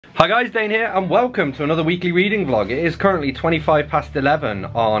Hi guys, Dane here and welcome to another weekly reading vlog. It is currently 11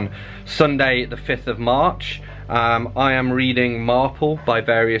 on Sunday the 5th of March. I am reading Marple by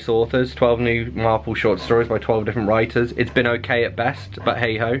various authors, 12 new Marple short stories by 12 different writers. It's been okay at best, but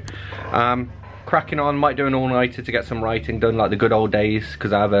hey ho. Cracking on, might do an all-nighter to get some writing done like the good old days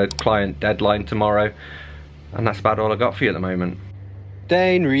because I have a client deadline tomorrow. And that's about all I got for you at the moment.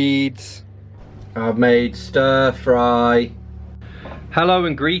 Dane reads. I've made stir fry. Hello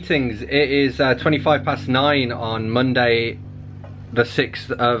and greetings. It is 9:25 on Monday the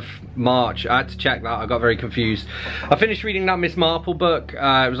 6th of March. I had to check that, I got very confused. I finished reading that Miss Marple book.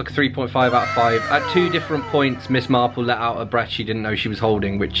 It was like a 3.5 out of 5. At 2 different points Miss Marple let out a breath she didn't know she was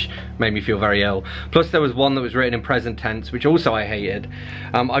holding, which made me feel very ill. Plus there was one that was written in present tense, which also I hated.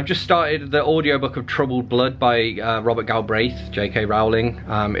 I've just started the audiobook of Troubled Blood by Robert Galbraith, J.K. Rowling.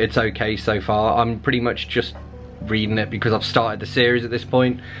 It's okay so far. I'm pretty much just reading it because I've started the series at this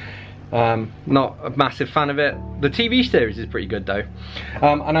point. Not a massive fan of it. The TV series is pretty good though.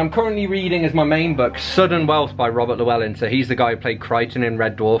 And I'm currently reading as my main book Sudden Wealth by Robert Llewellyn. So he's the guy who played Crichton in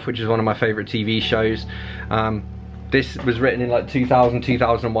Red Dwarf, which is one of my favourite TV shows. This was written in like 2000,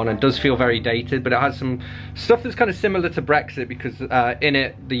 2001 and does feel very dated, but it has some stuff that's kind of similar to Brexit because in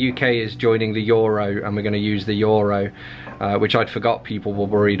it the UK is joining the Euro and we're going to use the Euro, which I'd forgot people were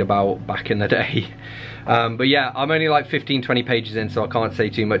worried about back in the day. But yeah, I'm only like 15-20 pages in, so I can't say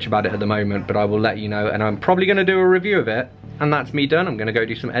too much about it at the moment, but I will let you know, and I'm probably going to do a review of it, and that's me done. I'm going to go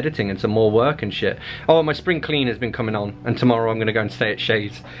do some editing and some more work and shit. Oh, my spring clean has been coming on, and tomorrow I'm going to go and stay at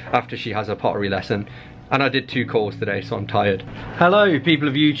Shay's after she has her pottery lesson. And I did 2 calls today, so I'm tired. Hello, people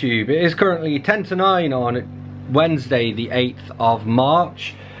of YouTube. It is currently 10:09 on Wednesday, the 8th of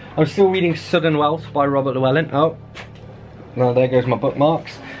March. I'm still reading Sudden Wealth by Robert Llewellyn. Oh, no, there goes my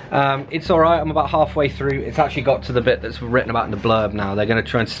bookmarks. It's alright, I'm about halfway through. It's actually got to the bit that's written about in the blurb now. They're going to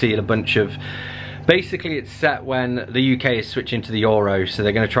try and steal a bunch of... Basically, it's set when the UK is switching to the Euro, so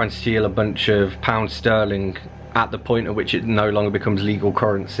they're going to try and steal a bunch of pound sterling at the point at which it no longer becomes legal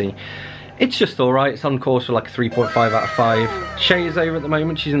currency. It's just alright, it's on course for like a 3.5 out of 5. Shay is over at the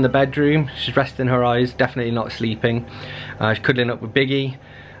moment, she's in the bedroom, she's resting her eyes, definitely not sleeping. She's cuddling up with Biggie.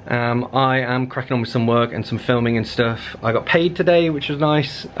 I am cracking on with some work and some filming and stuff. I got paid today, which was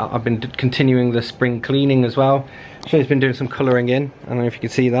nice. I've been continuing the spring cleaning as well. Shay's been doing some colouring in, I don't know if you can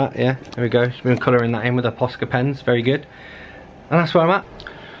see that, yeah, there we go. She's been colouring that in with her Posca pens, very good. And that's where I'm at.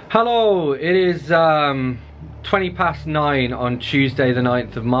 Hello, it is 9:20 on Tuesday the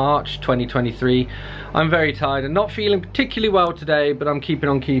 9th of March 2023. I'm very tired and not feeling particularly well today, but I'm keeping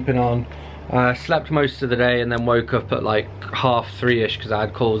on keeping on. Slept most of the day and then woke up at like 3:30ish because I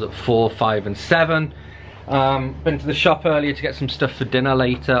had calls at 4, 5 and 7. Been to the shop earlier to get some stuff for dinner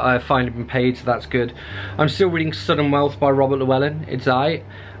later. I have finally been paid, so that's good. I'm still reading Sudden Wealth by Robert Llewellyn. It's aight,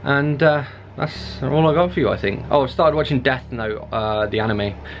 and that's all I got for you, I think. Oh, I've started watching Death Note, the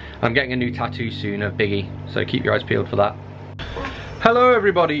anime. I'm getting a new tattoo soon of Biggie, so keep your eyes peeled for that. Hello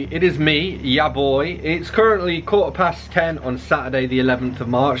everybody, it is me, ya boy. It's currently 10:15 on Saturday the 11th of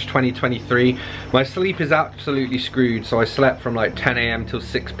March 2023. My sleep is absolutely screwed, so I slept from like 10 AM till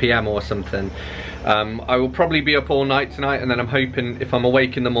 6 PM or something. I will probably be up all night tonight, and then I'm hoping if I'm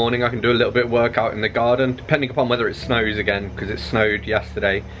awake in the morning I can do a little bit of work out in the garden, depending upon whether it snows again, because it snowed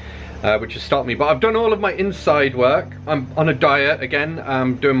yesterday. Which has stopped me, but I've done all of my inside work. I'm on a diet again.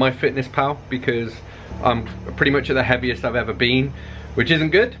 I'm doing my Fitness Pal because I'm pretty much at the heaviest I've ever been, which isn't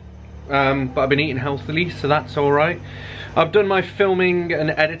good, but I've been eating healthily, so that's alright. I've done my filming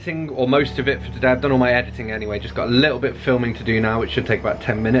and editing, or most of it for today. I've done all my editing anyway, just got a little bit of filming to do now, which should take about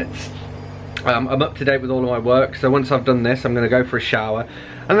 10 minutes. I'm up to date with all of my work, so once I've done this I'm going to go for a shower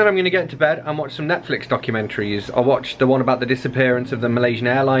and then I'm going to get into bed and watch some Netflix documentaries. I watched the one about the disappearance of the Malaysian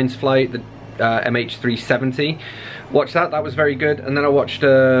Airlines flight, the MH370. Watched that, that was very good, and then I watched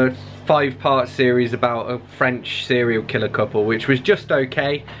a 5-part series about a French serial killer couple, which was just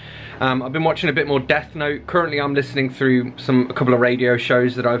okay. I've been watching a bit more Death Note. Currently I'm listening through a couple of radio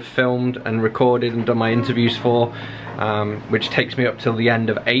shows that I've filmed and recorded and done my interviews for, which takes me up till the end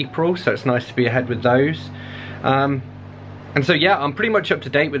of April, so it's nice to be ahead with those. And so yeah, I'm pretty much up to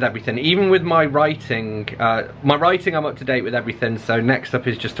date with everything, even with my writing. I'm up to date with everything, so next up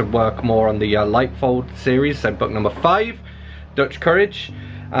is just to work more on the Lightfold series, so book number 5, Dutch Courage.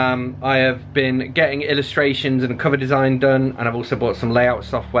 I have been getting illustrations and cover design done, and I've also bought some layout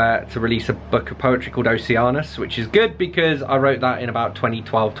software to release a book of poetry called Oceanus, which is good because I wrote that in about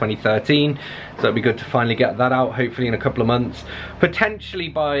 2012, 2013, so it'll be good to finally get that out, hopefully in a couple of months, potentially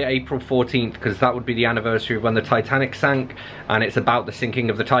by April 14th, because that would be the anniversary of when the Titanic sank, and it's about the sinking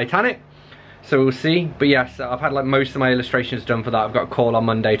of the Titanic. so we'll see. But yes, I've had like most of my illustrations done for that. I've got a call on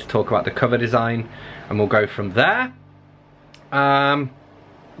Monday to talk about the cover design, and we'll go from there.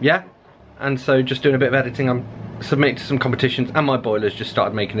 Yeah, and so just doing a bit of editing. I'm submitting to some competitions, and my boiler's just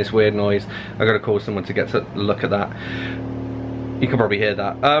started making this weird noise. I've got to call someone to get to look at that. You can probably hear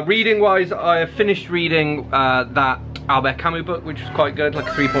that. Reading wise, I have finished reading that Albert Camus book, which was quite good, like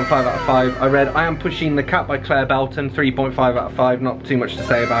a 3.5 out of 5. I read I Am Pusheen the Cat by Belton, 3.5 out of 5. Not too much to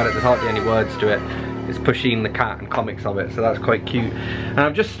say about it, there's hardly any words to it. It's Pusheen the Cat and comics of it, so that's quite cute. And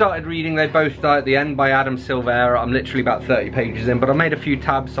I've just started reading They Both Die at the End by Silvera. I'm literally about 30 pages in, but I made a few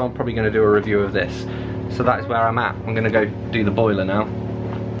tabs, so I'm probably going to do a review of this. So that is where I'm at. I'm going to go do the boiler now.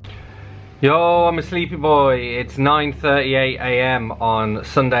 Yo, I'm a sleepy boy. It's 9:38 AM on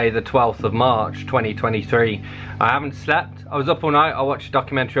Sunday the 12th of March 2023. I haven't slept. I was up all night. I watched a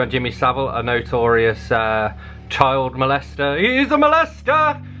documentary on Jimmy Savile, a notorious child molester. He's a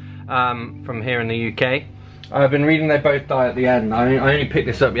molester! From here in the UK. I've been reading They Both Die at the End. I only picked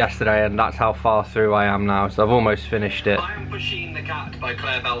this up yesterday, and that's how far through I am now, so I've almost finished it. I Am Pusheen the Cat by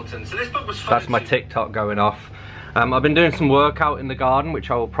Belton. So this book was fun. That's my TikTok going off. I've been doing some workout in the garden,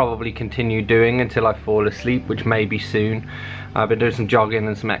 which I will probably continue doing until I fall asleep, which may be soon. I've been doing some jogging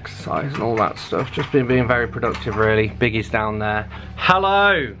and some exercise and all that stuff. Just been being very productive, really. Biggie's down there.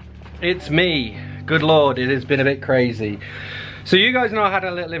 Hello, it's me. Good Lord, it has been a bit crazy. So you guys know I had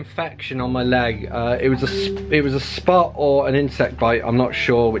a little infection on my leg. It was a spot or an insect bite, I'm not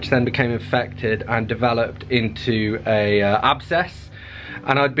sure, which then became infected and developed into a abscess.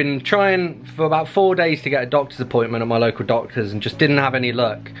 And I'd been trying for about 4 days to get a doctor's appointment at my local doctor's and just didn't have any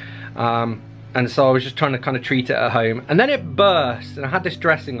luck. And so I was just trying to kind of treat it at home. And then it burst, and I had this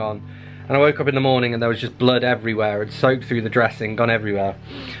dressing on. And I woke up in the morning and there was just blood everywhere. It soaked through the dressing, gone everywhere.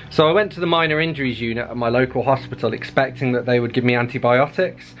 So I went to the minor injuries unit at my local hospital expecting that they would give me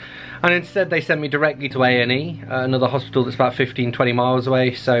antibiotics. And instead they sent me directly to A&E, another hospital that's about 15-20 miles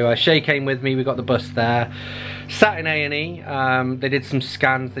away. So Shay came with me, we got the bus there. Sat in A&E, they did some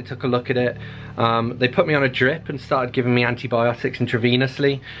scans, they took a look at it. They put me on a drip and started giving me antibiotics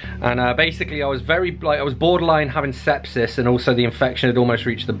intravenously. And basically I was I was borderline having sepsis, and also the infection had almost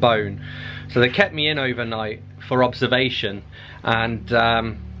reached the bone. So they kept me in overnight for observation. And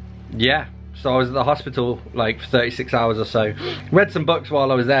yeah. So I was at the hospital like for 36 hours or so. Read some books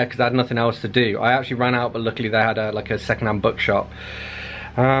while I was there because I had nothing else to do. I actually ran out, but luckily they had like a second-hand bookshop.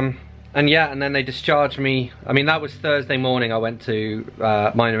 And yeah, and then they discharged me. I mean, that was Thursday morning. I went to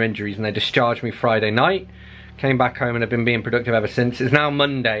minor injuries, and they discharged me Friday night. Came back home and have been being productive ever since. It's now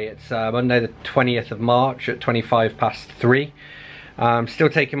Monday. It's Monday the 20th of March at 3:25. Still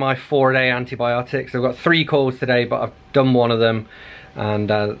taking my 4-day antibiotics. I've got 3 calls today, but I've done one of them. And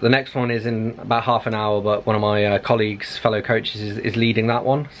the next one is in about half an hour, but one of my colleagues, fellow coaches, is leading that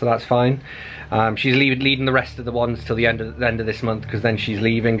one, so that's fine. She's leading the rest of the ones till the end of this month, because then she's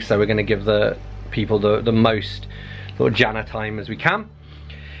leaving, so we're going to give the people the most sort of Jana time as we can.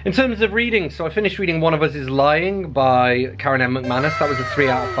 In terms of reading, so I finished reading One of Us is Lying by Karen M. McManus. That was a 3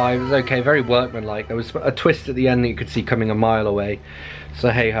 out of 5. It was okay, very workmanlike. There was a twist at the end that you could see coming a mile away,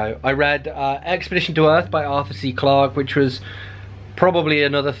 so hey ho. I read Expedition to Earth by Arthur C. Clarke, which was probably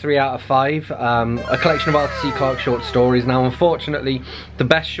another 3 out of 5. A collection of Arthur C. Clarke short stories. Now unfortunately the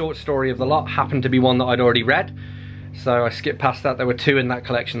best short story of the lot happened to be one that I'd already read, so I skipped past that. There were 2 in that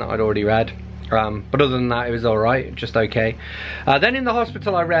collection that I'd already read, but other than that it was alright, just okay. Then in the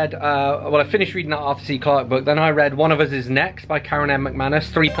hospital I read, well, I finished reading that Arthur C. Clarke book, then I read One of Us is Next by Karen M.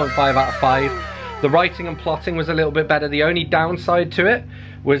 McManus, 3.5 out of 5. The writing and plotting was a little bit better. The only downside to it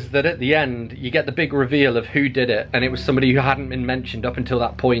was that at the end you get the big reveal of who did it, and it was somebody who hadn't been mentioned up until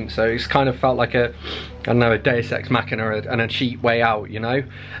that point, so it's kind of felt like a, I don't know, a Deus Ex Machina and a cheap way out, you know.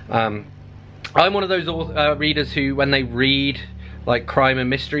 I'm one of those readers who, when they read like crime and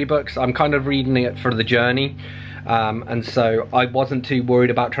mystery books, I'm kind of reading it for the journey, and so I wasn't too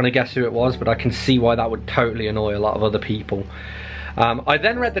worried about trying to guess who it was, but I can see why that would totally annoy a lot of other people. I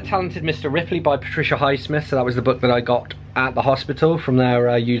then read The Talented Mr. Ripley by Patricia Highsmith, so that was the book that I got at the hospital from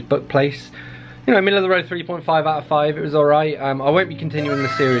their used book place. You know, middle of the road, 3.5 out of 5, it was alright. I won't be continuing the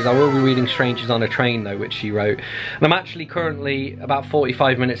series. I will be reading Strangers on a Train though, which she wrote. And I'm actually currently about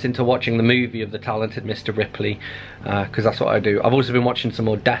 45 minutes into watching the movie of The Talented Mr. Ripley, because that's what I do. I've also been watching some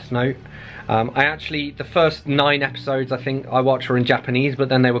more Death Note. The first 9 episodes I think I watched were in Japanese, but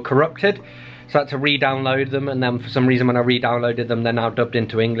then they were corrupted. So I had to re-download them, and then for some reason when I re-downloaded them, they're now dubbed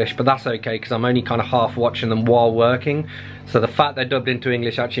into English, but that's okay because I'm only kind of half watching them while working. So the fact they're dubbed into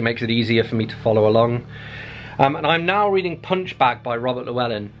English actually makes it easier for me to follow along. And I'm now reading Punchbag by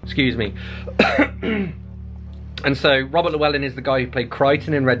Llewellyn. Excuse me. And so Robert Llewellyn is the guy who played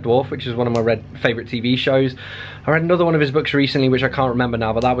Crichton in Red Dwarf, which is one of my favourite TV shows. I read another one of his books recently, which I can't remember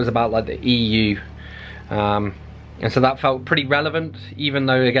now, but that was about like the EU. And so that felt pretty relevant, even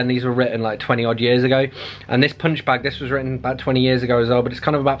though, again, these were written like 20 odd years ago. And this Punchbag, this was written about 20 years ago as well, but it's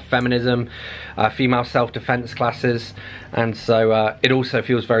kind of about feminism, female self-defense classes. And so it also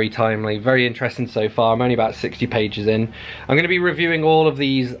feels very timely, very interesting so far. I'm only about 60 pages in. I'm going to be reviewing all of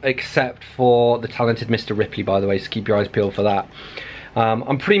these except for The Talented Mr. Ripley, by the way, so keep your eyes peeled for that.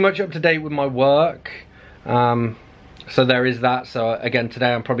 I'm pretty much up to date with my work. So there is that. So again,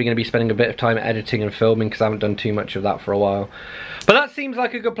 today I'm probably going to be spending a bit of time editing and filming because I haven't done too much of that for a while. But that seems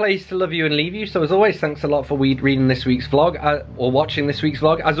like a good place to love you and leave you. So as always, thanks a lot for reading this week's vlog, or watching this week's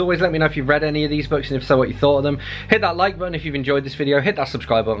vlog. As always, let me know if you've read any of these books, and if so, what you thought of them. Hit that like button if you've enjoyed this video, hit that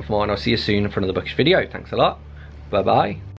subscribe button for more, and I'll see you soon for another bookish video. Thanks a lot. Bye bye.